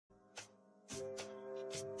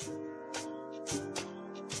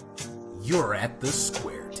You're at the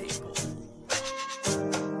square table.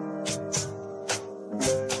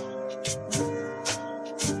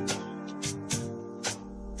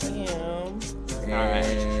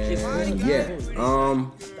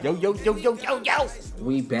 Yo.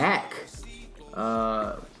 We back.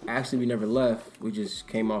 Actually, we never left. We just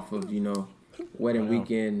came off of, wedding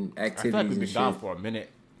weekend activities. I feel like we've and been shit. gone for a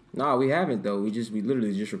minute. No, we haven't though. We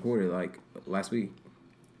literally just recorded like last week.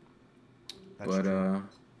 That's true.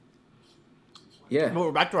 Yeah. No,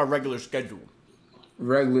 we're back to our regular schedule.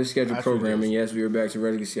 Regular schedule programming. Yes, we were back to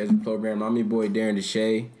regular schedule program. I'm your boy Darren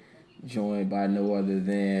Deshay, joined by no other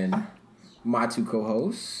than my two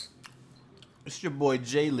co-hosts. It's your boy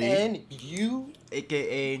Jay Lee. And you,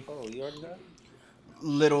 aka oh, you already know?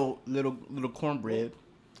 Little cornbread.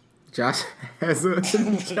 Josh has a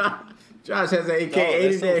Josh has an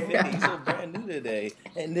AKA today. He's so brand new today.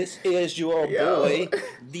 And this is your boy,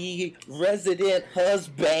 the resident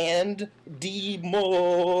husband,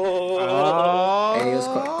 D-Mo. Hey, let's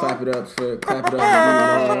clap it up.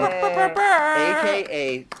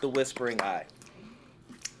 AKA the Whispering Eye.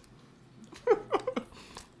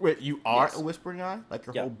 Wait, you are a whispering eye? Like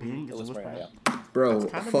your whole being is a whispering eye? Yeah. Bro,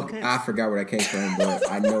 fuck, I forgot where that came from,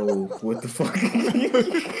 but I know what the fuck.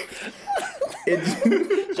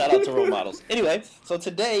 Shout out to role models. Anyway, so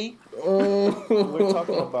today we're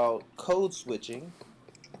talking about code switching,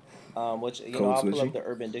 which I'll pull up the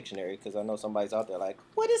Urban Dictionary because I know somebody's out there like,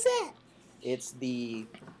 what is that? It's to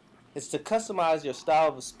customize your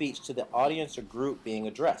style of speech to the audience or group being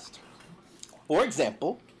addressed. For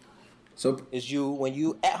example, when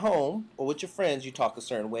you at home or with your friends you talk a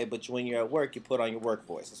certain way, but when you're at work you put on your work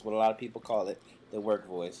voice. That's what a lot of people call it, the work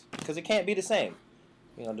voice, because it can't be the same,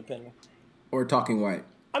 depending. Or talking white.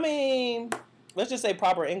 I mean, let's just say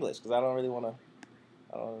proper English, because I don't really want to.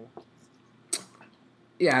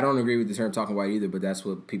 Yeah, I don't agree with the term talking white either, but that's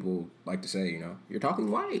what people like to say. You're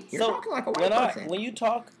talking white. You're talking like a white person.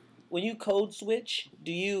 When you code switch,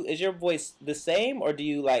 is your voice the same or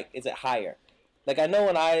is it higher? Like, I know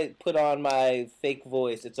when I put on my fake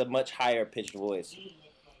voice, it's a much higher pitched voice.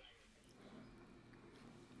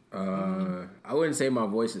 I wouldn't say my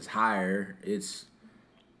voice is higher.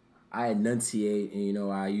 I enunciate and,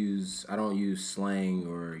 I don't use slang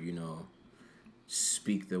or,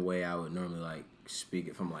 speak the way I would normally, speak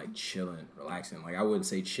if I'm, chilling, relaxing. I wouldn't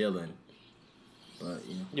say chilling, but,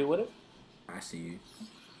 You wouldn't? I see you.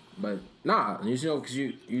 But, nah, because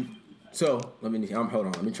you so, hold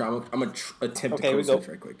on. Let me try. I'm going to attempt to code switch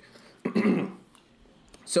right quick.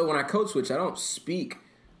 So, when I code switch, I don't speak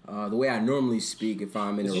the way I normally speak if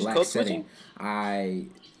I'm in a relaxed setting.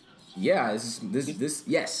 This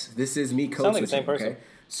is me code switching. Like okay,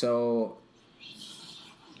 so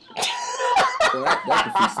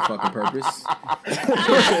that defeats the fucking purpose.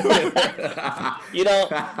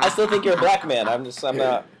 I still think you're a black man. I'm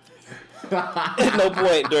not. No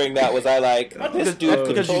point during that was I like this dude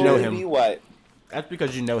could totally be white. That's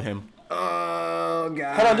because you know him. Oh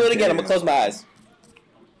god! Hold on, do it again. I'm gonna close my eyes.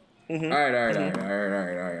 Mm-hmm. All right.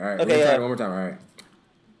 Okay, one more time. All right.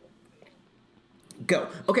 Go.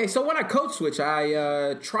 Okay, so when I code switch,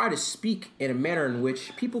 I try to speak in a manner in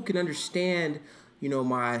which people can understand, the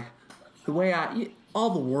way all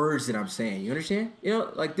the words that I'm saying. You understand?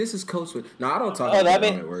 This is code switch. No, I don't talk about that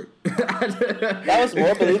at work. That was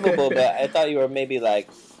more believable, but I thought you were maybe like...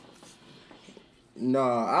 No,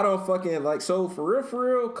 I don't fucking, so for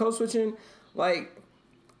real, code switching,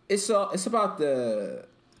 it's about the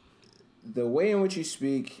way in which you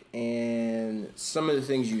speak and some of the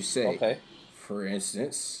things you say. Okay. For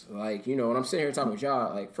instance, what I'm sitting here talking with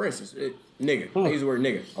y'all, for instance, nigga. I use the word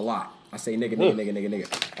nigga a lot. I say nigga.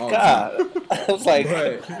 All God. I was like...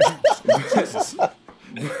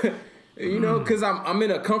 Because I'm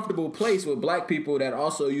in a comfortable place with black people that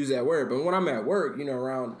also use that word. But when I'm at work,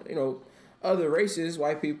 around, other races,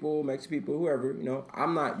 white people, Mexican people, whoever,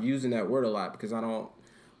 I'm not using that word a lot because I don't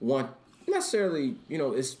want necessarily,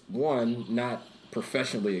 it's one, not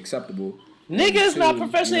professionally acceptable. Nigga is not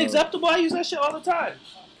professionally acceptable. I use that shit all the time.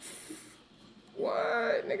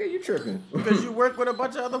 What? Nigga, you tripping. Because you work with a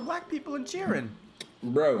bunch of other black people in cheering.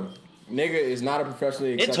 Bro, nigga is not a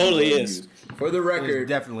professionally acceptable. It totally is. For the record.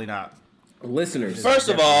 Definitely not. Listeners. First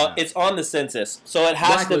of all, it's on the census, so it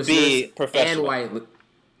has to be professional. And white.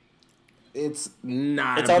 It's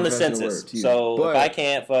not. It's on the census, so if I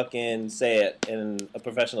can't fucking say it in a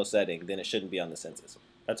professional setting, then it shouldn't be on the census.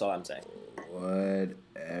 That's all I'm saying.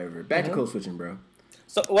 Whatever. Back to code switching, bro.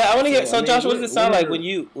 So, I want to hear. So, Josh, what does it sound like when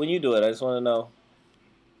you do it? I just want to know.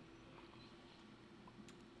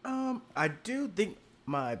 I do think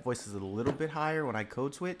my voice is a little bit higher when I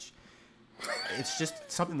code switch. It's just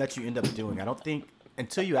something that you end up doing. I don't think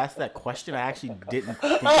until you asked that question, I actually didn't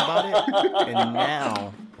think about it. And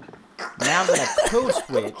now that I code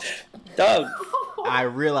switched, Doug, I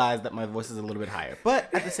realized that my voice is a little bit higher.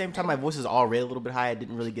 But at the same time, my voice is already a little bit high. I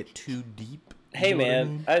didn't really get too deep. Hey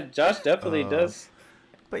man, Josh definitely does.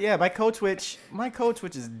 But yeah, my code switch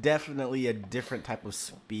is definitely a different type of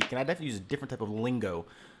speak, and I definitely use a different type of lingo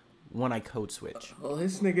when I code switch. Oh,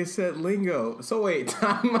 this nigga said lingo. So wait,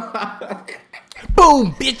 time out.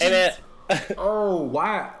 Boom, bitch. Hey man. Oh,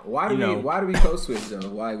 why do we code switch though?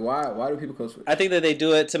 Why do people code switch? I think that they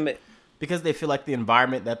do it to because they feel like the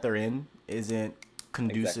environment that they're in isn't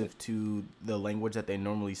conducive to the language that they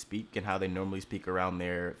normally speak and how they normally speak around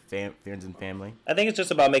their friends and family. I think it's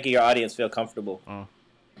just about making your audience feel comfortable. Yeah,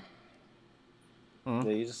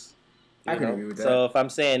 I can agree with that. So if I'm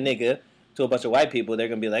saying nigga to a bunch of white people, they're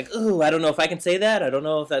gonna be like, "Ooh, I don't know if I can say that. I don't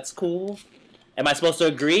know if that's cool. Am I supposed to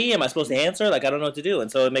agree? Am I supposed to answer? Like, I don't know what to do." And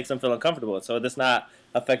so it makes them feel uncomfortable. So that's not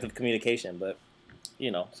effective communication. But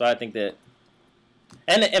so I think that,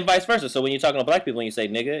 and vice versa. So when you're talking to black people and you say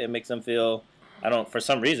nigga, it makes them feel, for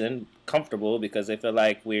some reason, comfortable because they feel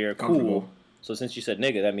like we're cool. So since you said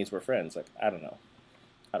nigga, that means we're friends. Like, I don't know.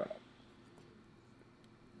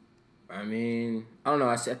 I mean, I don't know.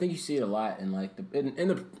 I think you see it a lot in like in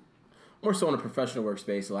the more so in the professional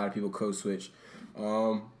workspace. A lot of people code switch.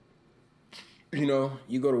 You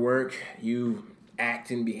go to work, you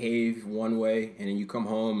act and behave one way, and then you come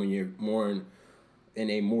home and you're more in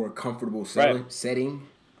a more comfortable setting.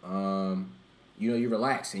 You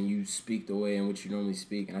relax and you speak the way in which you normally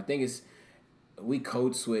speak. And I think we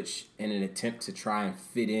code switch in an attempt to try and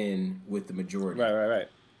fit in with the majority. Right.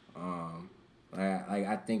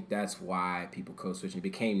 I think that's why people code switch. It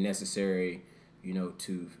became necessary,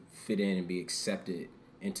 to fit in and be accepted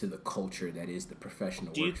into the culture that is the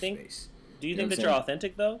professional workspace. Do you think that you're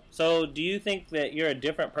authentic though? So do you think that you're a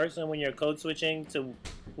different person when you're code switching to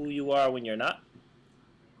who you are when you're not?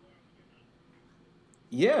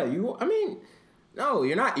 Yeah, no,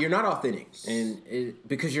 you're not. You're not authentic,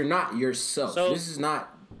 because you're not yourself. So, this is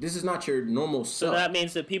not your normal self. So that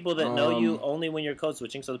means that people that know you only when you're code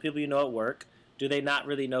switching. So the people you know at work, do they not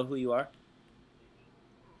really know who you are?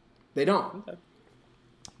 They don't. Okay.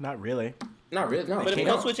 Not really. No. But if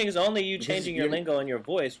code switching is only you changing your lingo and your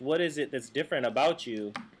voice, what is it that's different about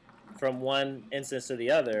you from one instance to the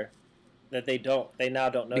other that they now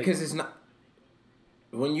don't know? Because it's not.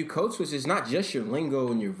 When you code switch, it's not just your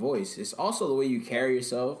lingo and your voice. It's also the way you carry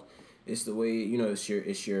yourself. It's the way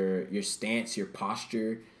it's your stance, your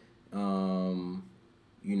posture. The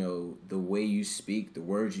way you speak, the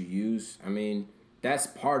words you use. I mean, that's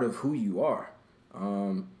part of who you are.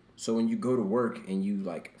 So when you go to work and you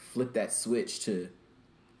like flip that switch to,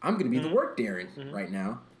 I'm going to be the work Darren right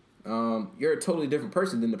now. You're a totally different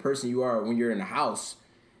person than the person you are when you're in the house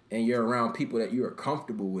and you're around people that you are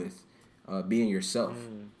comfortable with. Being yourself.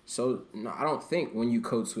 So no, I don't think when you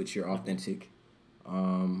code switch you're authentic,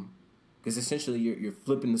 because essentially you're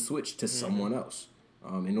flipping the switch to someone else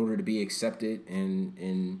in order to be accepted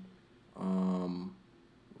and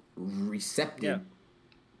receptive. Yeah.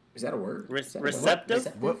 Is that a word? Receptive?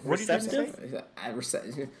 What receptive?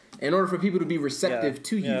 In order for people to be receptive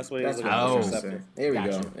to you. Yeah, that's what receptive.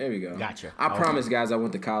 There we go. Gotcha. I promise, guys, I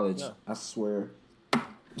went to college. No. I swear.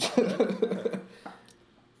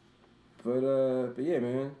 But yeah,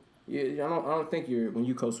 man. I don't think when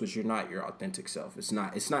you code switch, you're not your authentic self. It's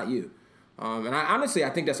not you. And I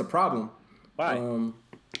think that's a problem. Why?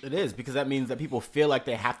 It is, because that means that people feel like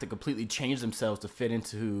they have to completely change themselves to fit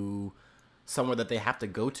into somewhere that they have to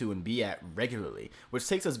go to and be at regularly. Which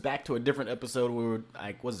takes us back to a different episode where we're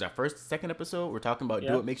like, was it our second episode? We're talking about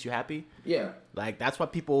do what makes you happy. Yeah. Like that's why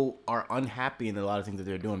people are unhappy in a lot of things that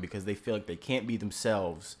they're doing, because they feel like they can't be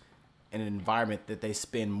themselves in an environment that they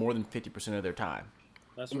spend more than 50% of their time.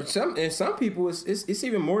 That's right. Some people, it's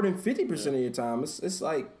even more than 50% of your time. It's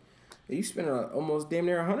like you spend almost damn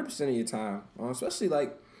near 100% of your time, especially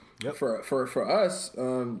like for us.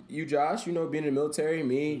 You, Josh, being in the military,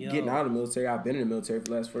 me getting out of the military. I've been in the military for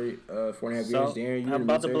the last 4.5 years. Darren, I'm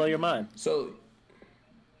about to blow your mind. So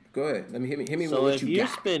go ahead. Hit me with what you got. So if you're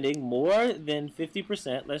spending more than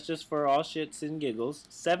 50%, let's just for all shits and giggles,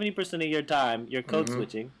 70% of your time you're code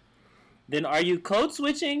switching. Then are you code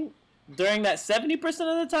switching during that 70%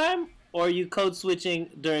 of the time, or are you code switching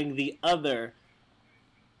during the other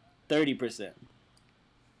 30%?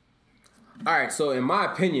 All right, so in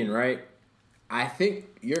my opinion, right, I think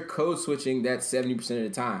you're code switching that 70% of the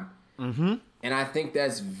time. Mm-hmm. And I think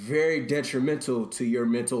that's very detrimental to your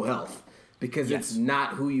mental health because it's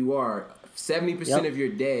not who you are. 70% of your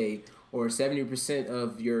day or 70%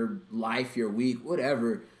 of your life, your week,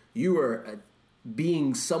 whatever, you are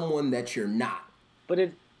being someone that you're not.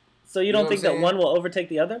 So you don't think that one will overtake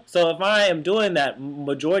the other? So if I am doing that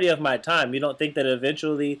majority of my time, you don't think that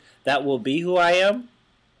eventually that will be who I am?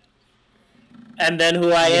 And then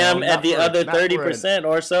who I am at the other 30%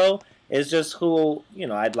 or so is just who,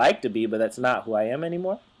 I'd like to be, but that's not who I am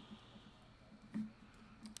anymore?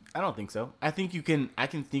 I don't think so. I think you can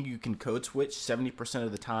code switch 70%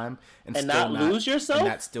 of the time and still not lose yourself? And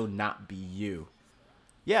that still not be you.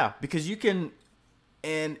 Yeah, because you can,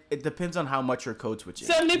 and it depends on how much you're code switching.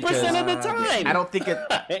 70% of the time. I don't think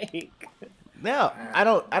it. No, I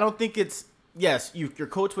don't think it's. Yes, you're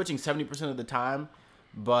code switching 70% of the time,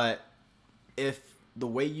 but if the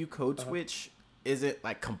way you code switch isn't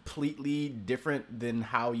like completely different than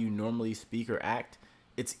how you normally speak or act,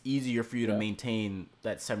 it's easier for you to maintain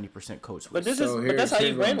that 70% code switch. But that's how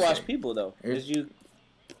you brainwash people, though.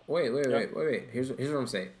 Wait. Here's what I'm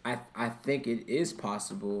saying. I think it is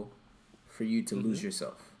possible for you to lose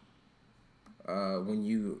yourself when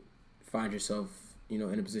you find yourself, in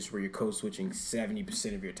a position where you're code switching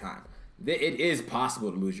 70% of your time. It is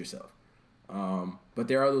possible to lose yourself. But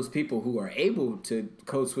there are those people who are able to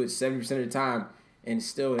code switch 70% of the time and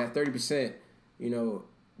still that 30%,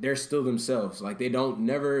 they're still themselves. Like they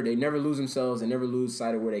never lose themselves. They never lose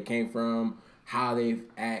sight of where they came from, how they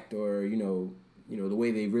act, or the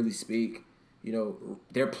way they really speak.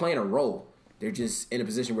 They're playing a role. They're just in a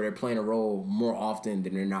position where they're playing a role more often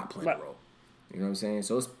than they're not playing a role. You know what I'm saying?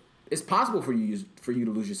 So it's possible for you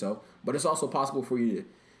to lose yourself, but it's also possible for you to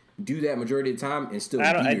do that majority of the time and still be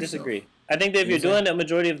yourself. I disagree. I think that if you're doing that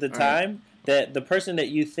majority of the time, that the person that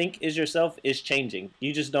you think is yourself is changing.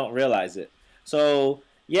 You just don't realize it. So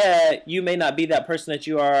yeah, you may not be that person that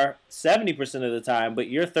you are 70% of the time, but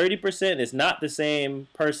your 30% is not the same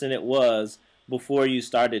person it was before you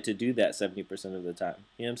started to do that 70% of the time.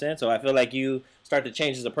 You know what I'm saying? So I feel like you start to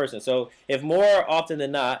change as a person. So if more often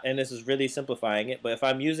than not, and this is really simplifying it, but if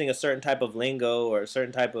I'm using a certain type of lingo or a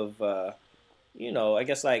certain type of, I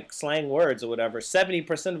guess like slang words or whatever,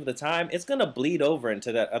 70% of the time, it's going to bleed over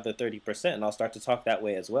into that other 30%, and I'll start to talk that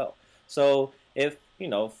way as well. So if,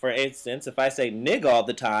 for instance, if I say nigga all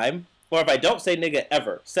the time, or if I don't say nigga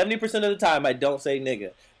ever, 70% of the time I don't say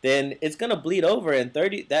nigga, then it's going to bleed over, and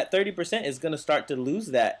that 30% is going to start to lose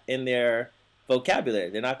that in their vocabulary.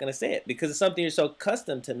 They're not going to say it because it's something you're so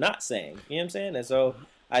accustomed to not saying. You know what I'm saying? And so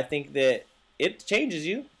I think that it changes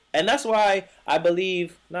you. And that's why I but I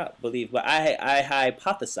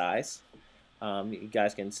hypothesize. You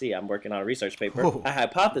guys can see I'm working on a research paper. Whoa. I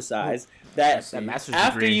hypothesize that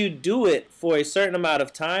after you do it for a certain amount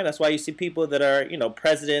of time, that's why you see people that are,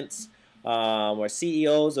 presidents or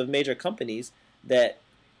CEOs of major companies, that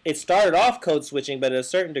it started off code switching, but at a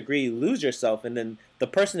certain degree you lose yourself, and then the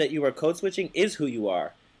person that you are code switching is who you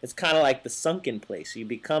are. It's kind of like the sunken place. You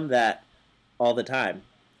become that all the time.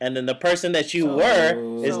 And then the person that you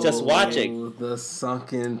were is just watching. The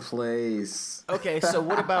sunken place. Okay, so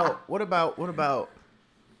what about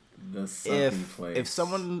the sunken place? If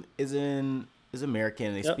someone is American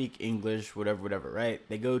and they speak English, whatever, right?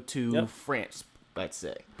 They go to France, let's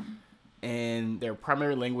say, and their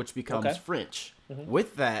primary language becomes French. Mm-hmm.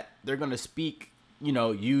 With that, they're going to speak,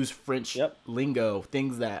 use French lingo,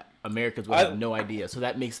 things that Americans would have no idea. So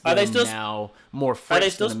that makes them now more French. Are they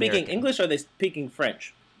still than speaking American. English, or are they speaking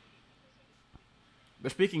French? They're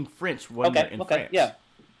speaking French when they're in France. Yeah.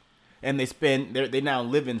 And they now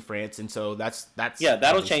live in France, and so that's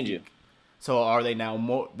that'll change you. So are they now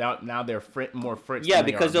more they're more French? Yeah,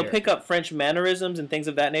 because they'll pick up French mannerisms and things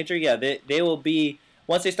of that nature. Yeah, they will be,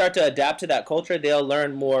 once they start to adapt to that culture, they'll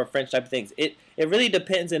learn more French type of things. It really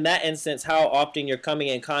depends in that instance how often you're coming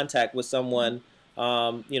in contact with someone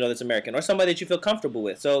that's American, or somebody that you feel comfortable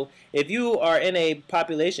with. So if you are in a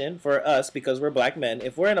population, for us, because we're black men,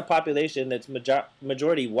 if we're in a population that's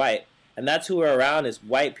majority white, and that's who we're around is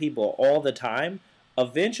white people all the time,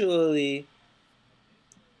 eventually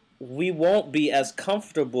we won't be as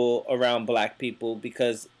comfortable around black people,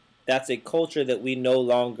 because that's a culture that we no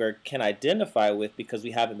longer can identify with because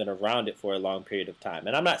we haven't been around it for a long period of time.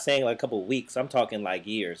 And I'm not saying like a couple of weeks, I'm talking like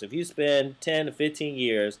years. If you spend 10 to 15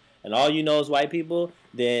 years and all you know is white people,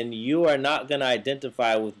 then you are not going to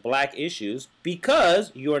identify with black issues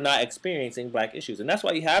because you are not experiencing black issues. And that's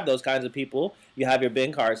why you have those kinds of people. You have your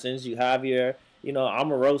Ben Carsons, you have your,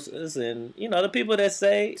 Omarosas, and, the people that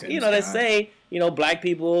say, black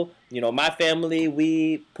people, my family,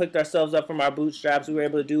 we picked ourselves up from our bootstraps. We were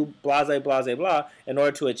able to do blah, blah, blah, blah in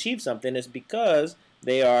order to achieve something. It's because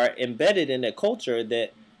they are embedded in a culture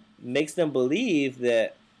that makes them believe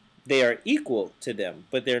that they are equal to them,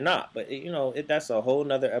 but they're not. But that's a whole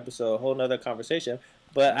nother episode, a whole nother conversation.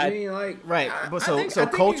 But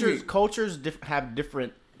cultures have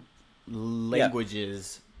different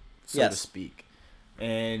languages, so to speak.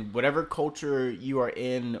 And whatever culture you are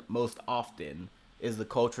in most often is the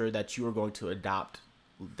culture that you are going to adopt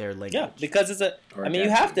their language. Yeah, because you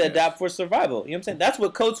have to adapt for survival. You know what I'm saying? That's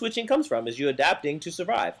what code switching comes from, is you adapting to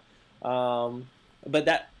survive. But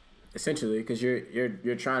that... Essentially, because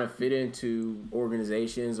you're trying to fit into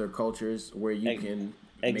organizations or cultures where you can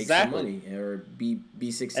make some money or be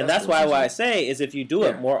successful. And that's why I say is if you do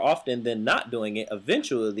it more often than not doing it,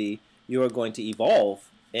 eventually you are going to evolve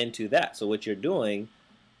into that. So what you're doing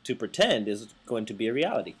to pretend is going to be a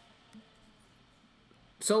reality.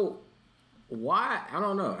 So why? I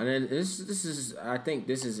don't know. And then this is I think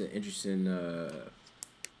this is an interesting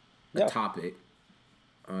topic.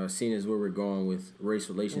 Seeing as where we're going with race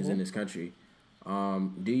relations in this country,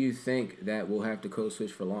 do you think that we'll have to code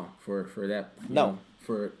switch for long? For that? No.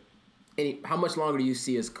 How much longer do you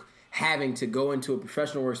see us having to go into a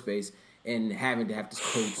professional workspace and having to code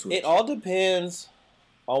switch? It all depends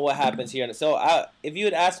on what happens here. So if you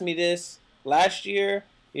had asked me this last year,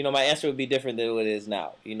 my answer would be different than what it is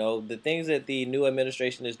now. The things that the new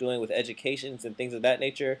administration is doing with educations and things of that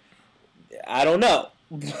nature, I don't know.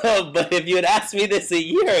 But if you had asked me this a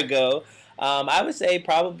year ago, I would say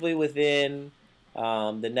probably within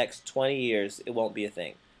the next 20 years, it won't be a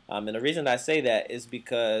thing. And the reason I say that is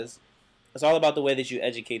because it's all about the way that you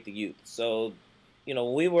educate the youth. So,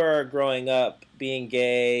 when we were growing up, being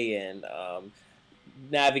gay and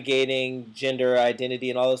navigating gender identity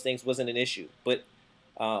and all those things wasn't an issue. But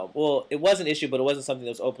it was an issue, but it wasn't something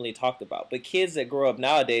that was openly talked about. But kids that grow up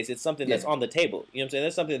nowadays, it's something that's on the table. You know what I'm saying?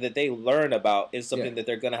 That's something that they learn about. Is something that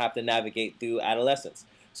they're going to have to navigate through adolescence.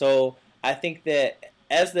 So I think that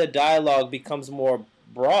as the dialogue becomes more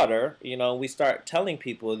broader, we start telling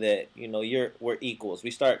people that we're equals.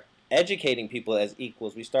 We start educating people as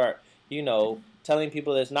equals. We start telling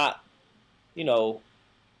people that it's not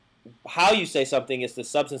how you say something is the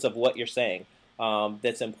substance of what you're saying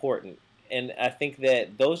that's important. And I think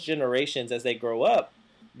that those generations, as they grow up,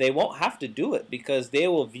 they won't have to do it because they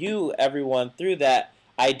will view everyone through that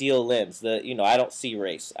ideal lens. I don't see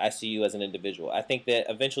race. I see you as an individual. I think that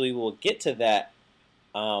eventually we'll get to that,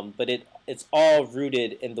 but it's all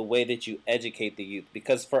rooted in the way that you educate the youth.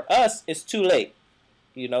 Because for us, it's too late.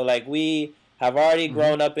 We have already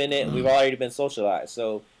grown up in it. And we've already been socialized.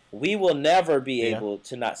 So we will never be able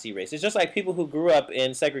to not see race. It's just like people who grew up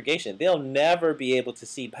in segregation. They'll never be able to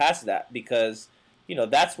see past that because,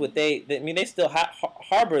 that's what they still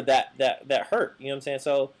harbor that hurt. You know what I'm saying?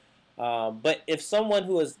 So, but if someone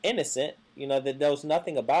who is innocent, that knows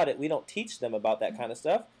nothing about it, we don't teach them about that kind of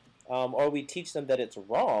stuff, or we teach them that it's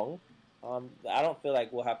wrong, I don't feel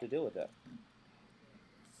like we'll have to deal with that.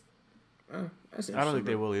 I don't think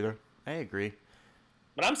they will either. I agree.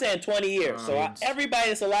 But I'm saying 20 years. So everybody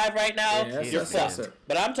that's alive right now, you're fucked.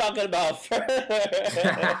 But I'm talking about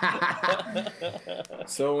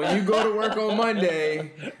So when you go to work on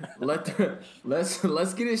Monday, let's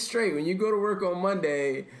get it straight. When you go to work on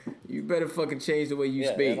Monday, you better fucking change the way you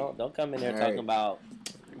speak. Don't come in there talking about,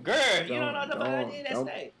 girl, you don't know about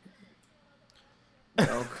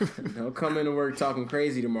Don't come into work talking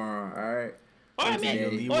crazy tomorrow, all right? Or it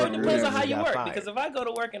depends on how you work. Because if I go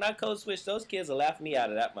to work and I code switch, those kids will laugh me out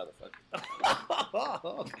of that motherfucker.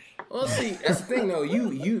 Well, see, that's the thing though.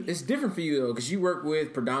 You it's different for you though, because you work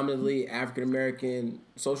with predominantly African American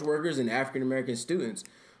social workers and African American students.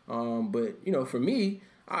 But for me,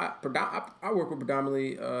 I work with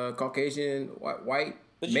predominantly Caucasian white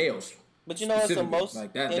males. But it's the most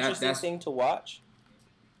interesting thing to watch.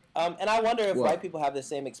 And I wonder if white people have the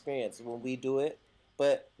same experience when we do it.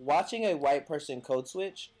 But watching a white person code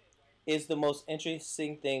switch is the most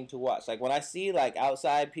interesting thing to watch. Like when I see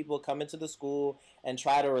outside people come into the school and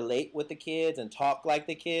try to relate with the kids and talk like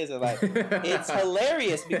the kids, and it's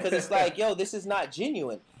hilarious because it's like, yo, this is not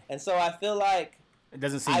genuine. And so I feel like it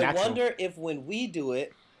doesn't seem natural. I wonder if when we do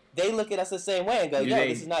it, they look at us the same way and go, "Yo,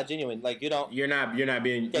 this is not genuine. Like you don't. You're not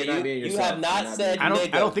being yourself. You have not said. I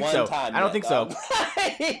don't think so. I don't think so.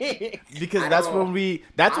 Because that's when we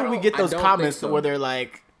get those comments where they're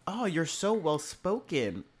like, "Oh, you're so well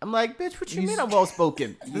spoken." I'm like, "Bitch, what you mean I'm well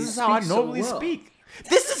spoken? This is how I normally speak.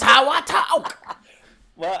 This is how I talk."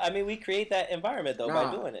 Well, we create that environment though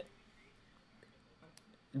by doing it.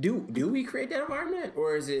 Do we create that environment,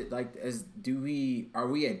 or is it are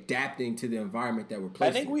we adapting to the environment that we're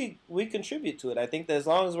placed in? I think we contribute to it. I think that as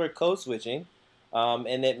long as we're code switching,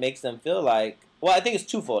 and it makes them feel like, well, I think it's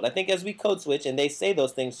twofold. I think as we code switch and they say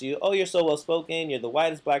those things to you, oh, you're so well spoken, you're the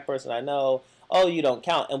whitest black person I know, oh, you don't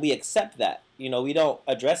count, and we accept that. We don't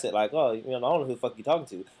address it like, oh, I don't know who the fuck you talking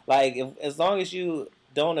to. Like, as long as you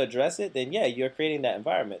don't address it, then yeah, you're creating that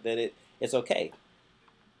environment that it's okay.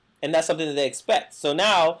 and that's something that they expect. So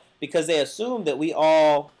now, because they assume that we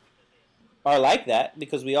all are like that,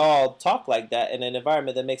 because we all talk like that in an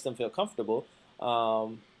environment that makes them feel comfortable,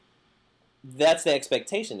 that's the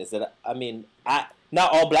expectation. Is that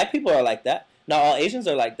not all black people are like that. Not all Asians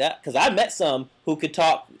are like that. Because I met some who could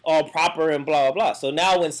talk all proper and blah, blah, blah. So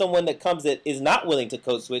now when someone that comes that is not willing to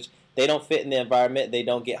code switch, they don't fit in the environment, they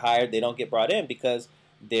don't get hired, they don't get brought in because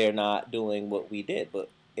they're not doing what we did. But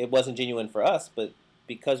it wasn't genuine for us. But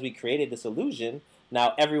because we created this illusion,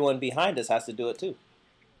 now everyone behind us has to do it too.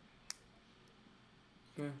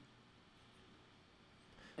 Yeah.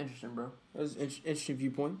 Interesting, bro. That's an interesting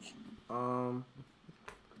viewpoint. I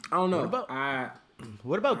don't know.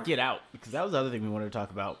 What about Get Out? Because that was the other thing we wanted to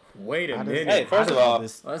talk about. Wait a minute. Hey, first of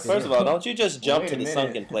all, don't you just jump to the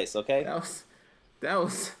sunken place, okay? That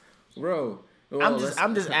was, bro. Well,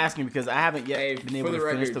 I'm just asking because I haven't yet been able to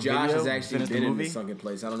finish the video. Josh has actually been in the sunken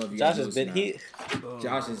place. I don't know if you guys know.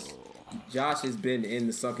 Josh has been in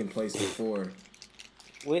the sunken place before.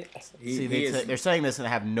 They're saying this and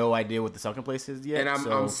I have no idea what the sunken place is yet. And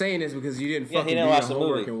I'm saying this because you didn't fucking do your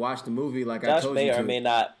homework and watch the movie like Josh I told you to. Josh may or may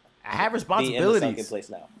not. I have responsibilities. Be in the sunken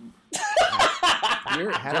place now.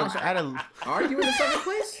 Are you in the sunken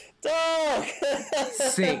place? Dog.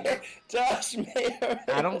 Sink. Josh may or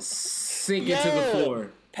I don't sink into the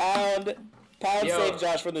floor. Pound save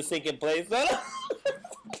Josh from the sinking place.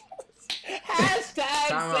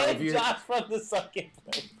 Hashtag save Josh from the sunken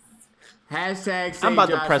place. Hashtag I'm about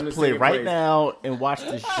to press play right now and watch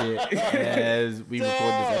this shit as we record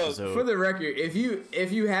this episode. For the record, if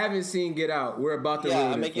you haven't seen Get Out, we're about to ruin it for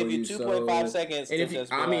you. I'm gonna give you 2.5 seconds.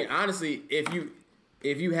 And honestly, if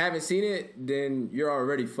you haven't seen it, then you're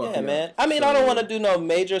already fucking up. Man. I mean, I don't want to do no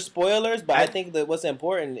major spoilers, but I think that what's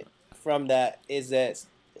important from that is that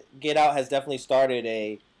Get Out has definitely started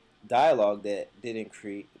a dialogue that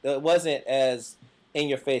wasn't as in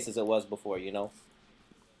your face as it was before, you know?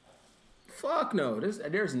 Fuck no.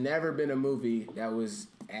 There's never been a movie that was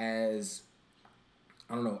as,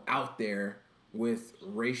 I don't know, out there with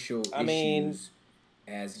racial issues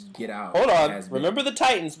as Get Out. Hold on. Remember the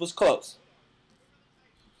Titans was close.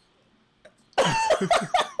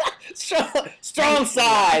 Strong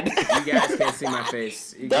side. You guys can't see my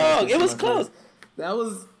face. Dog, it was close. That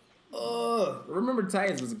was, Remember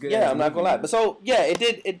Titans was good. Yeah, I'm not gonna lie. But so, yeah, it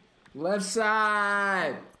did. Left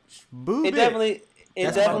side. It definitely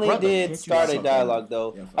did start a dialogue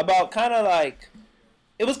though about kind of like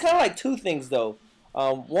it was kind of like two things though.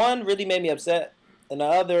 One really made me upset, and the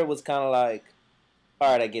other was kind of like, all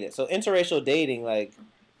right, I get it. So interracial dating, like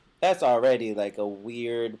that's already like a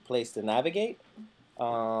weird place to navigate.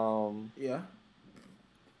 Yeah.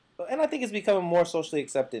 And I think it's becoming more socially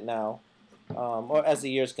accepted now, or as the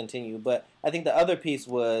years continue. But I think the other piece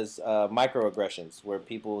was microaggressions, where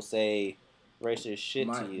people say racist shit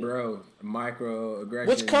to you, bro. Microaggressions,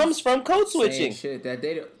 which comes from code switching. Shit that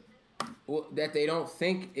they don't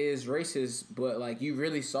think is racist, but like you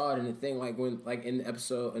really saw it in the thing. Like when, like in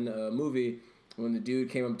the movie, when the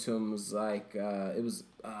dude came up to him, was like, it was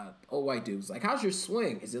old white dude was like, "How's your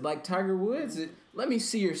swing? Is it like Tiger Woods? Let me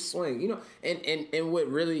see your swing." You know, and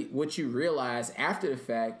what you realize after the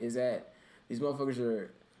fact is that these motherfuckers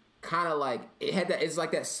are kind of like it's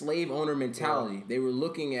like that slave owner mentality. Yeah. They were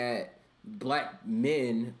looking at black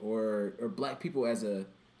men or black people as a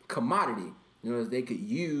commodity, you know, that they could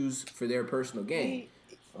use for their personal gain.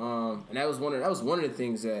 And that was one of the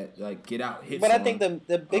things that like Get Out hits. But I think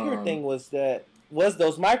the bigger thing was those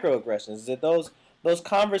microaggressions. Is that those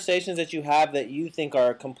conversations that you have that you think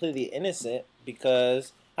are completely innocent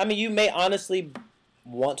because I mean you may honestly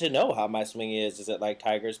want to know how my swing is. Is it like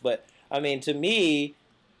Tiger's? But I mean to me,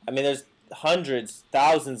 there's hundreds,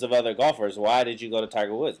 thousands of other golfers. Why did you go to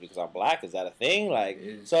Tiger Woods? Because I'm black? Is that a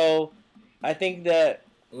thing? So I think that.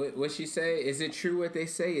 What she say? Is it true what they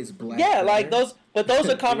say is black? Yeah, like those. But those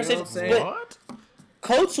are conversations. You know what?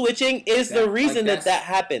 Code switching is the reason that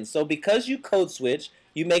happens. So because you code switch,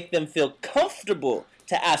 you make them feel comfortable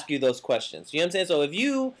to ask you those questions. You know what I'm saying? So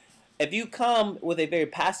if you come with a very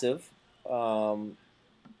passive,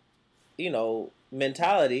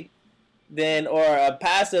 mentality, then or a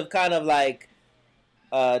passive kind of like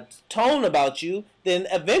tone about you, then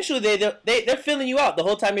eventually they're filling you out the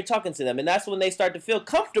whole time you're talking to them, and that's when they start to feel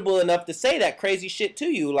comfortable enough to say that crazy shit to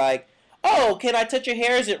you, like, "Oh, can I touch your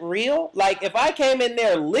hair? Is it real?" Like if I came in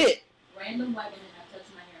there lit, random white women have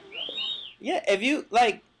touched my hair. Yeah, if you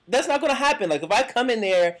like, that's not gonna happen. Like if I come in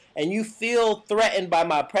there and you feel threatened by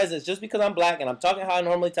my presence just because I'm black and I'm talking how I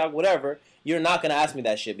normally talk, whatever, you're not gonna ask me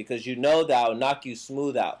that shit because you know that I'll knock you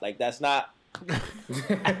smooth out. Like that's not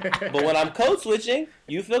But when I'm code switching,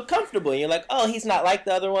 you feel comfortable. And you're like, oh, he's not like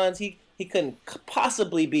the other ones. He couldn't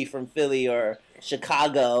possibly be from Philly or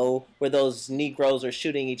Chicago where those Negroes are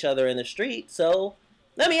shooting each other in the street. So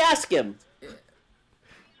let me ask him.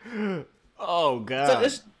 Oh God. So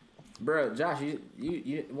this, bro, Josh,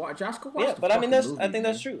 Josh could watch. yeah, The but I mean, movie, I think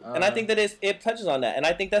that's true, and I think that it touches on that, and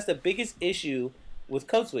I think that's the biggest issue with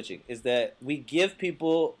code switching is that we give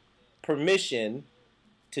people permission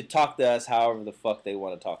to talk to us however the fuck they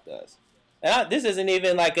want to talk to us. And this isn't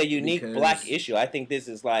even like a unique black issue. I think this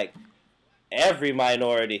is like every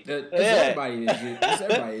minority. It's everybody's issue. It's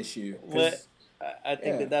everybody's issue. But I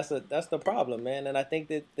think that's the problem, man. And I think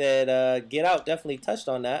that Get Out definitely touched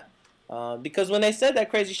on that. Because when they said that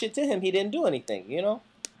crazy shit to him, he didn't do anything, you know?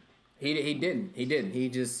 He didn't. He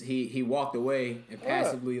just he walked away and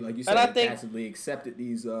passively, like you said, passively accepted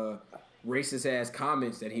these racist ass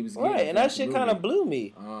comments that he was getting. Right, and that shit kind of blew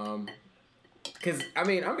me. Cause I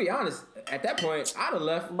mean, I'll be honest. At that point, I'd have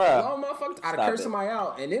left. Bruh, Motherfuckers, I'd have cursed somebody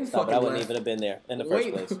out and then fucking. I wouldn't even have been there in the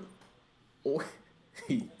first place.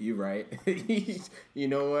 You right. You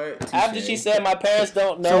know what? Touché. After she said my parents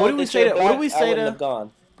don't know. So what do we say to? What do we say to? Have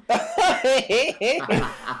gone.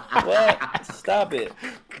 What? Stop it.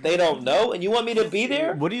 They don't know, and you want me to be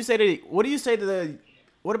there? What do you say to? What do you say to the?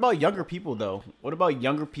 What about younger people though? What about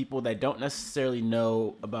younger people that don't necessarily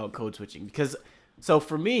know about code switching? Because so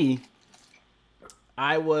for me,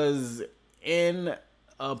 I was in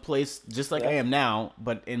a place just like I am now,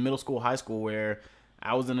 but in middle school, high school, where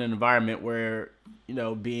I was in an environment where, you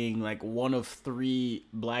know, being like one of 3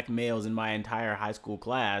 black males in my entire high school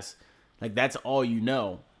class, like that's all you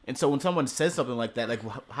know. And so when someone says something like that, like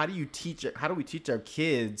how do we teach our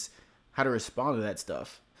kids how to respond to that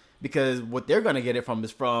stuff? Because what they're going to get it from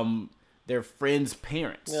is from their friends'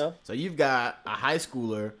 parents. Yeah. So you've got a high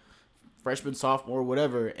schooler, freshman, sophomore,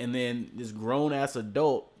 whatever, and then this grown-ass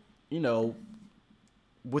adult, you know,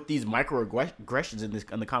 with these microaggressions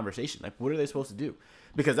in the conversation. Like, what are they supposed to do?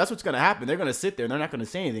 Because that's what's going to happen. They're going to sit there and they're not going to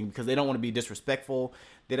say anything because they don't want to be disrespectful.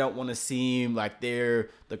 They don't want to seem like they're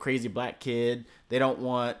the crazy black kid. They don't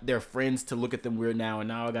want their friends to look at them weird now. And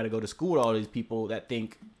now I got to go to school with all these people that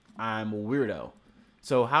think I'm a weirdo.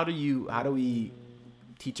 So how do we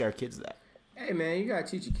teach our kids that? Hey man, you gotta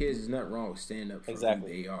teach your kids there's nothing wrong with standing up for who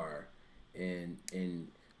they are, and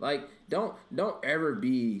like don't ever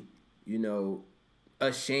be, you know,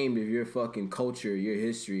 ashamed of your fucking culture, your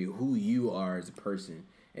history, who you are as a person,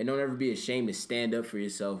 and don't ever be ashamed to stand up for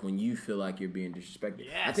yourself when you feel like you're being disrespected.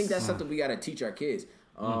 Yes. I think that's something we gotta teach our kids.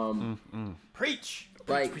 Preach,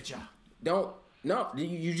 like preacher.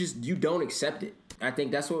 You don't accept it. I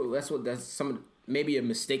think that's maybe a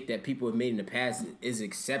mistake that people have made in the past is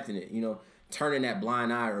accepting it, you know, turning that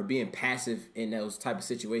blind eye or being passive in those type of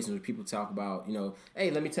situations where people talk about, you know, hey,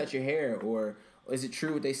 let me touch your hair, or is it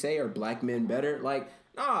true what they say, are black men better? Like,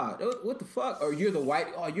 nah, what the fuck? Or you're the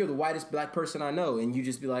whitest black person I know, and you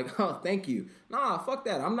just be like, oh, thank you. Nah, fuck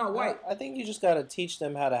that, I'm not white. I think you just gotta teach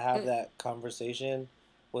them how to have that conversation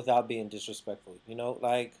without being disrespectful, you know,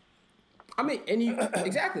 like. I mean, and you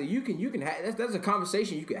exactly you can have that's a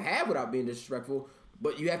conversation you can have without being disrespectful,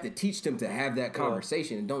 but you have to teach them to have that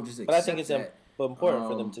conversation and don't just accept that. But I think it's important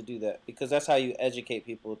for them to do that because that's how you educate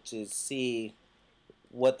people to see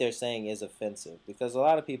what they're saying is offensive. Because a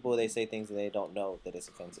lot of people, they say things and they don't know that it's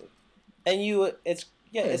offensive, and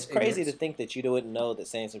it's crazy to think that you wouldn't know that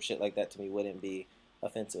saying some shit like that to me wouldn't be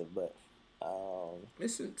offensive, but.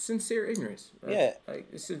 It's sincere ignorance. Right? Yeah, like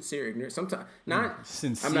it's sincere ignorance. Sometimes I'm not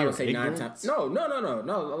gonna say ignorance? 9 times. No.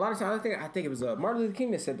 A lot of times I think it was Martin Luther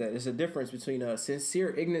King that said that. There's a difference between sincere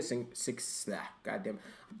ignorance and goddamn.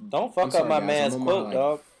 Don't fuck up my man's quote,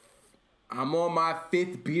 dog. I'm on my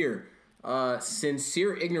 5th beer.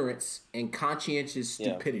 Sincere ignorance and conscientious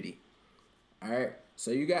stupidity. All right.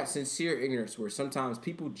 So you got sincere ignorance where sometimes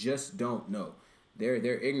people just don't know. They're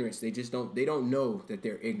ignorance. They don't know that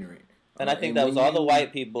they're ignorant. And I think that was all the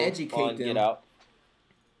white people on Get Out.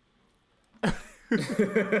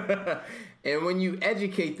 And when you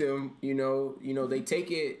educate them, you know, they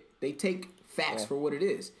take facts for what it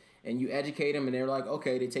is. And you educate them and they're like,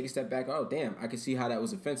 okay, they take a step back. Oh, damn, I can see how that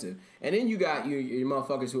was offensive. And then you got your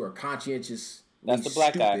motherfuckers who are conscientious. That's the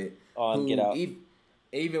black guy on Get Out.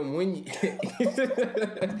 Even when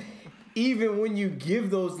you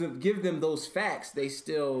give them those facts, they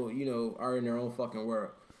still, you know, are in their own fucking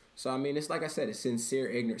world. So, I mean, it's like I said, it's sincere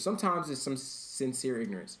ignorance. Sometimes it's some sincere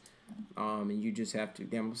ignorance. And you just have to,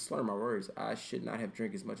 damn, I'm slurring my words. I should not have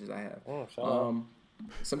drank as much as I have.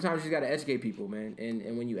 Sometimes you got to educate people, man.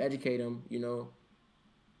 And when you educate them, you know,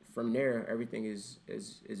 from there, everything is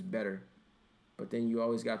better. But then you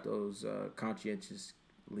always got those conscientious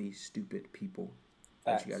stupid people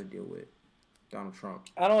that you got to deal with. Donald Trump.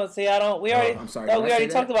 We already. I'm sorry. No, we already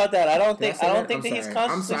talked about that. I don't think that he's I'm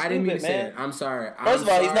consciously sorry. I didn't mean to stupid, say man. it. I'm sorry. First of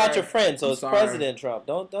all, he's not your friend, so I'm it's sorry. President Trump.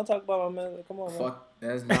 Don't talk about my man. Come on, man. Fuck.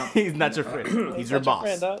 That's not. He's not your friend. He's your boss.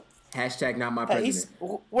 Friend, dog. Hashtag not my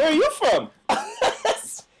president. Where are you from?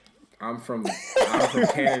 I'm from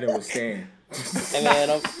Canada with Stan. Hey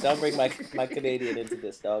man, don't bring my Canadian into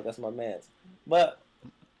this, dog. That's my man's. But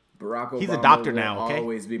Barack Obama he's a doctor will now. Okay.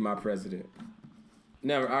 Always be my president.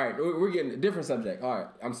 Never. All right, we're getting a different subject. All right,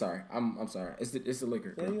 I'm sorry. I'm sorry. It's the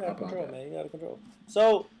liquor. Yeah, you got control, man. You got control.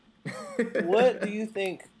 So, what do you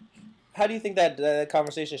think? How do you think that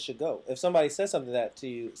conversation should go? If somebody says something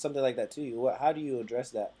like that to you, how do you address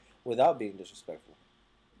that without being disrespectful?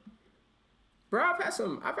 Bro,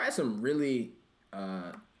 I've had some really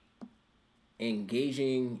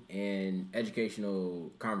engaging and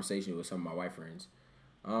educational conversation with some of my white friends.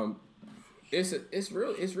 It's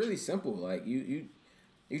really simple. Like you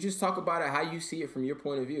just talk about it how you see it from your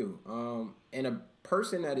point of view. And a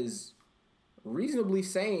person that is reasonably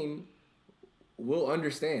sane will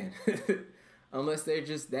understand, unless they're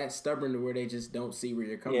just that stubborn to where they just don't see where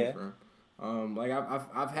you're coming from. Like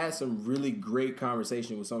I've had some really great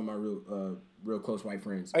conversation with some of my real close white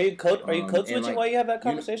friends. Are you code switching like, while you have that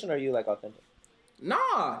conversation, or are you like authentic?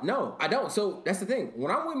 Nah, no, I don't. So that's the thing.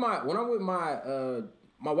 When I'm with my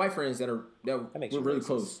my white friends that we're really racist.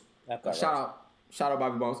 close. Shout out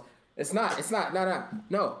Bobby Bones. It's not.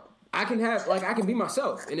 No. I can be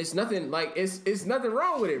myself, and it's nothing like it's nothing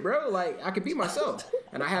wrong with it, bro. Like I can be myself,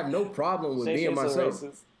 and I have no problem with being myself.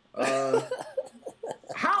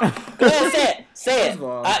 How? Go ahead, say it.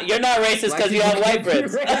 You're not racist because you have white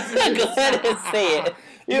friends. Go ahead and say it.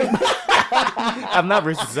 I'm not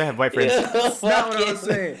racist because I have white friends. That's not what I was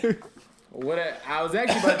saying. I was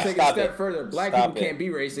actually about to take it a step further. Black people can't be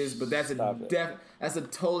racist, but that's a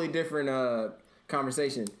totally different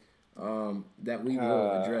conversation that we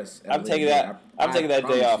will address. I'm taking that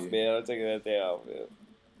day off, man. I'm taking that day off, man.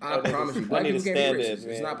 I promise you, black people can't be racist.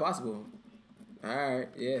 It's not possible. All right,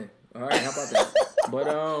 yeah. All right, how about that? But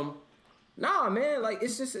nah, man. Like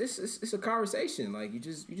it's a conversation. Like you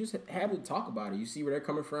just have to talk about it. You see where they're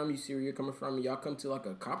coming from. You see where you're coming from. And y'all come to like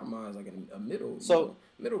a compromise, like a middle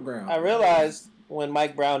ground. I realized when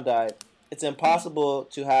Mike Brown died, it's impossible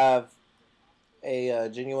to have a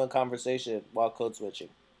genuine conversation while code switching.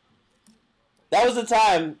 That was the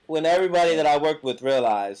time when everybody that I worked with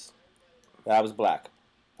realized that I was black.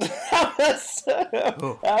 That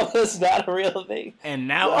was not a real thing. And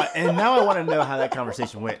now I want to know how that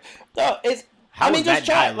conversation went. No, just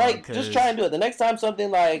try and do it. The next time something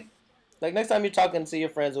like next time you're talking to your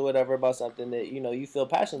friends or whatever about something that you feel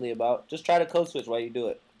passionately about, just try to code switch while you do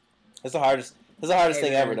it. It's the hardest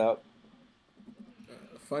thing ever, dog.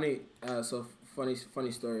 Funny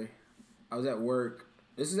story. I was at work.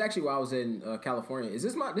 This is actually while I was in California. This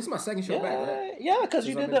is my second show back, right? Yeah, because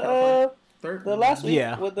you did the last week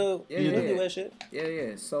with the shit.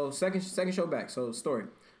 Yeah. So second show back. So story.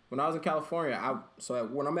 When I was in California,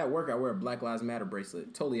 when I'm at work, I wear a Black Lives Matter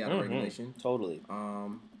bracelet. Totally out of regulation. Totally.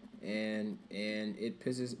 And it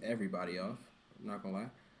pisses everybody off. I'm not gonna lie.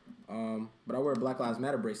 But I wear a Black Lives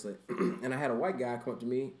Matter bracelet, and I had a white guy come up to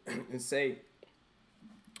me and say,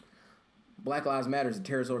 "Black Lives Matter is a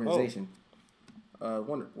terrorist organization."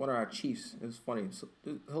 One of our chiefs. It was funny. It was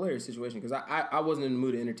a hilarious situation because I wasn't in the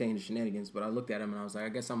mood to entertain the shenanigans, but I looked at him and I was like, I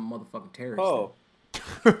guess I'm a motherfucking terrorist.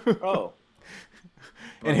 Oh.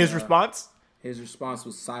 And his response? His response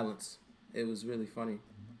was silence. It was really funny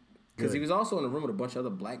because he was also in a room with a bunch of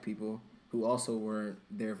other black people who also weren't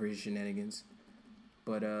there for his shenanigans.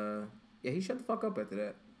 But he shut the fuck up after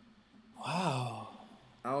that. Wow.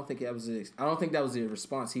 I don't think that was the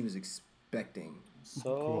response he was expecting.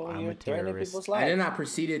 So I'm you're a threatening terrorist. people's lives. And then I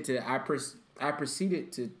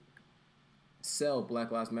proceeded to sell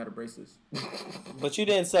Black Lives Matter bracelets. But you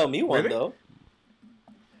didn't sell me one though.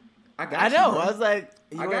 I know. I was like,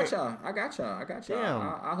 I got y'all. Damn.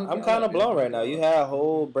 I'm kind of blown right now. You had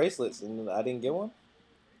whole bracelets and I didn't get one.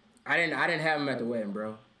 I didn't have them at the wedding,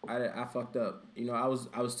 bro. I fucked up. I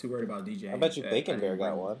was too worried about DJ. I bet you Bacon Bear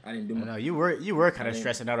got one. I didn't do my. No, you were kind of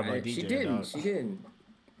stressing out about DJ. She didn't.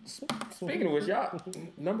 Speaking of which, y'all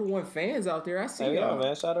number one fans out there. I see y'all,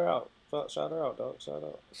 man. Shout her out. Shout her out, dog. Shout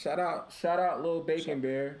out. Shout out, little Bacon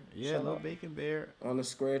Bear. Yeah, little Bacon Bear on the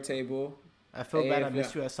square table. I feel bad I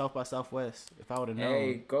missed you at South by Southwest. If I would have known.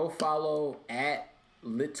 Hey, go follow at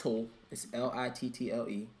Little. It's Little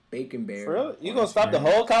Bacon Bear. For real? You gonna stop the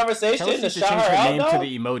whole conversation to shout her out? Name to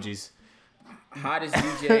the emojis. Hottest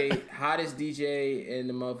DJ in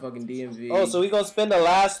the motherfucking DMV. Oh, so we gonna spend the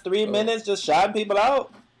last 3 minutes just shouting people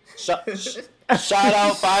out? Shout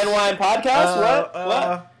out Fine Wine Podcast.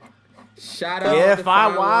 What? Shout out Yeah, to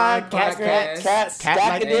Fine Wine Podcast. Cat stacking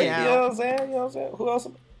like it. that. You know what I'm saying? Who else?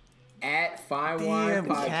 At Fine Wine Damn,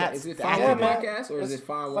 Podcast. Cat Is it stacking Fine Wine it. Podcast or is it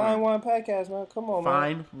Fine Wine? Fine Wine Podcast, man. Come on, man.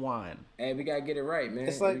 Fine Wine. Hey, we gotta get it right, man.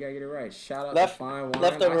 It's like we gotta get it right. Shout out Left, to Fine Wine.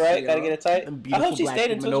 left over, I see right. Gotta y'all. get it tight. Them I beautiful hope she black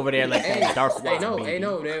stayed in women touch. over there like that dark wine.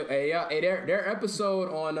 Their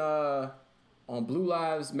episode on Blue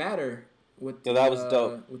Lives Matter with Yo, that was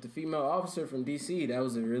dope. With the female officer from DC. That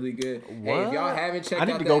was a really good. What? Hey, if y'all haven't checked I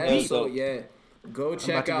need out to that go peep. episode yet, go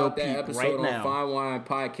check to go out that peep episode right on now. Fine Wine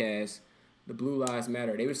Podcast. The Blue Lives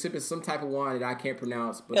Matter. They were sipping some type of wine that I can't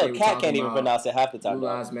pronounce, but Yo, they were Cat talking can't even about pronounce it half the time. Blue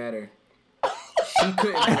dog. Lives Matter. She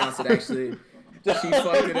couldn't pronounce it actually. She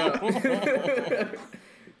fucked it up.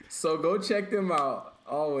 So go check them out.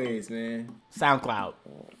 Always, man. SoundCloud.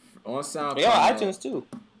 On SoundCloud. They on iTunes too.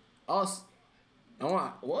 Us.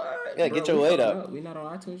 What? Yeah, get your weight up. We not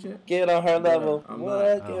on iTunes yet? Get on her level. I'm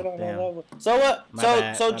What? not. Get on her damn. level. So what? My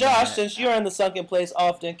bad, So my Josh, bad. since you're in the sunken place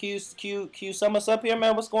often, can you sum us up here,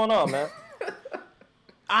 man? What's going on, man?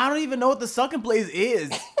 I don't even know what the sucking place is.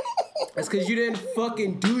 That's because you didn't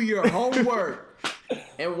fucking do your homework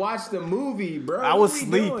and watch the movie, bro. I was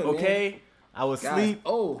What we asleep, doing, okay? man? I was Guys, asleep.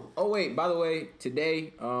 oh, wait. By the way,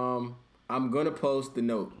 today, I'm gonna post the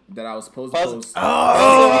note that I was supposed to post.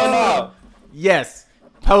 Oh, Yes.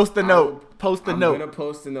 Post the note. Post the I'm note. gonna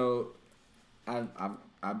post a note.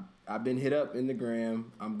 I've been hit up in the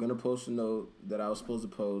gram. I'm gonna post a note that I was supposed to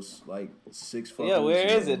post like 6 fucking yeah, where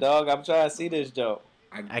weeks is ago. it, dog? I'm trying to see this joke.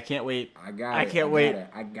 I can't wait. I got I it. can't got wait. it.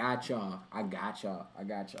 I got y'all.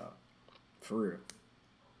 For real.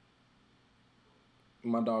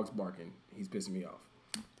 My dog's barking. He's pissing me off.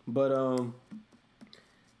 But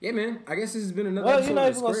yeah, man. I guess this has been another. Well, episode you're not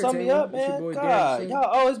of even gonna Square sum me Table. up, It's your man. boy, God, Dan y'all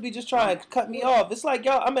always be just trying to cut me off. It's like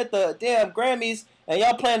I'm at the damn Grammys and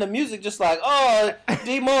y'all playing the music just like, oh,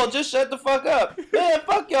 D-Mo, just shut the fuck up. Man,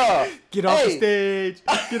 fuck y'all. Get off the stage.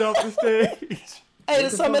 Get off the stage. Hey, to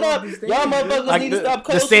the sum fuck it up, off the stage, y'all man. motherfuckers Like need to stop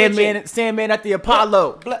the code switching. Sandman at the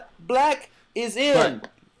Apollo. Black is in.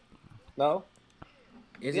 No?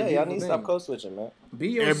 It's a Yeah, y'all beautiful need to thing. stop code switching, man. Be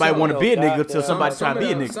yourself. Everybody want to be a nigga goddamn. till somebody try to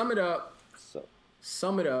be a nigga. Sum it up. So,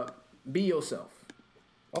 Sum it up. Be yourself.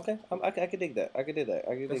 okay, I can dig that. I can dig that.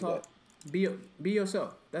 That's all. Be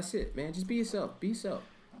yourself. That's it, man. Just be yourself. Be yourself.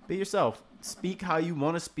 Be yourself. Speak how you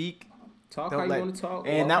want to speak. Talk Don't how you let- want to talk.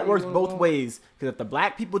 And walk how that you works wanna both walk. ways. Because if the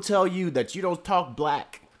black people tell you that you don't talk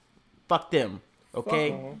black, fuck them.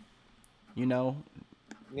 Okay? them. You know?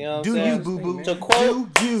 You know what Do I'm you, saying? boo boo? To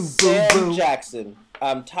quote Do you, boo Sam boo? Jackson,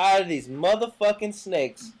 I'm tired of these motherfucking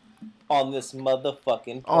snakes on this motherfucking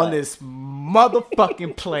plane. On this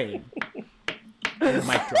motherfucking plane. And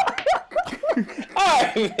mic drop.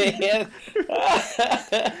 Alright, man.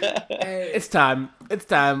 Hey, It's time. It's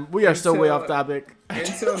time. We are so way Until- off topic.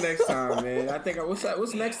 until next time, man. I think what's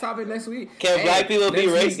the next topic next week? Can Hey, black people be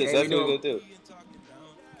next week, racist? hey, That's we what we're doing- gonna do.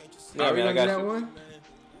 Are Yeah, we man, I gonna do got that you. one?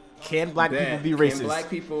 Can black people Bet. be Can racist? black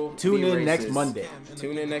people Tune be in next racist? Monday.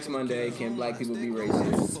 Tune in next Monday. Can black people be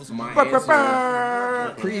racist? My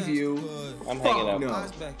answer. Preview. I'm hanging up. No.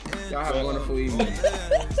 Y'all have a wonderful evening.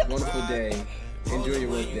 Wonderful day. Enjoy your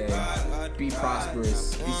work day. Be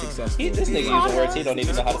prosperous. Be successful. This nigga using words he don't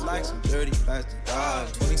even know how to spell. Some dirty bastard.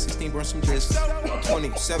 2016 brought some discs.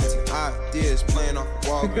 2017 ideas playing off the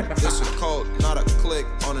wall. This a cult, not a click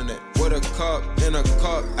on the net. With a cup in a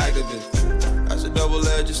cup, activist. That's a double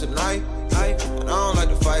edge, it's a knife. And I don't like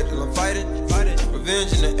to fight till I'm fighting.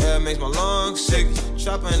 Revenge in the air makes my lungs sick.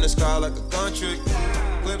 Chopper in the sky like a gun trick.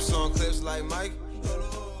 Clips on clips like Mike.